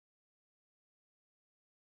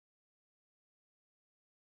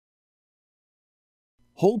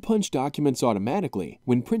Hole punch documents automatically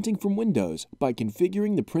when printing from Windows by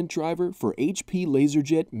configuring the print driver for HP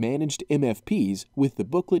LaserJet managed MFPs with the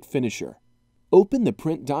Booklet finisher. Open the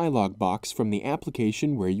Print dialog box from the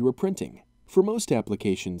application where you are printing. For most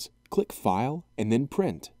applications, click File and then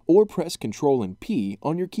Print, or press Ctrl and P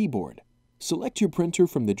on your keyboard. Select your printer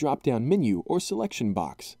from the drop-down menu or selection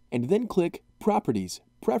box, and then click Properties,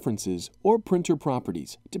 Preferences, or Printer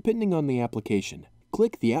Properties, depending on the application.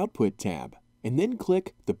 Click the Output tab, and then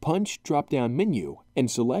click the Punch drop-down menu and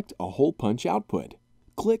select a hole punch output.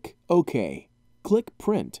 Click OK. Click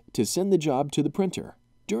Print to send the job to the printer.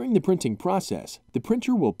 During the printing process, the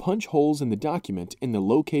printer will punch holes in the document in the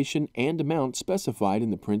location and amount specified in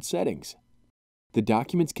the print settings. The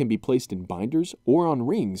documents can be placed in binders or on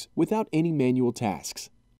rings without any manual tasks.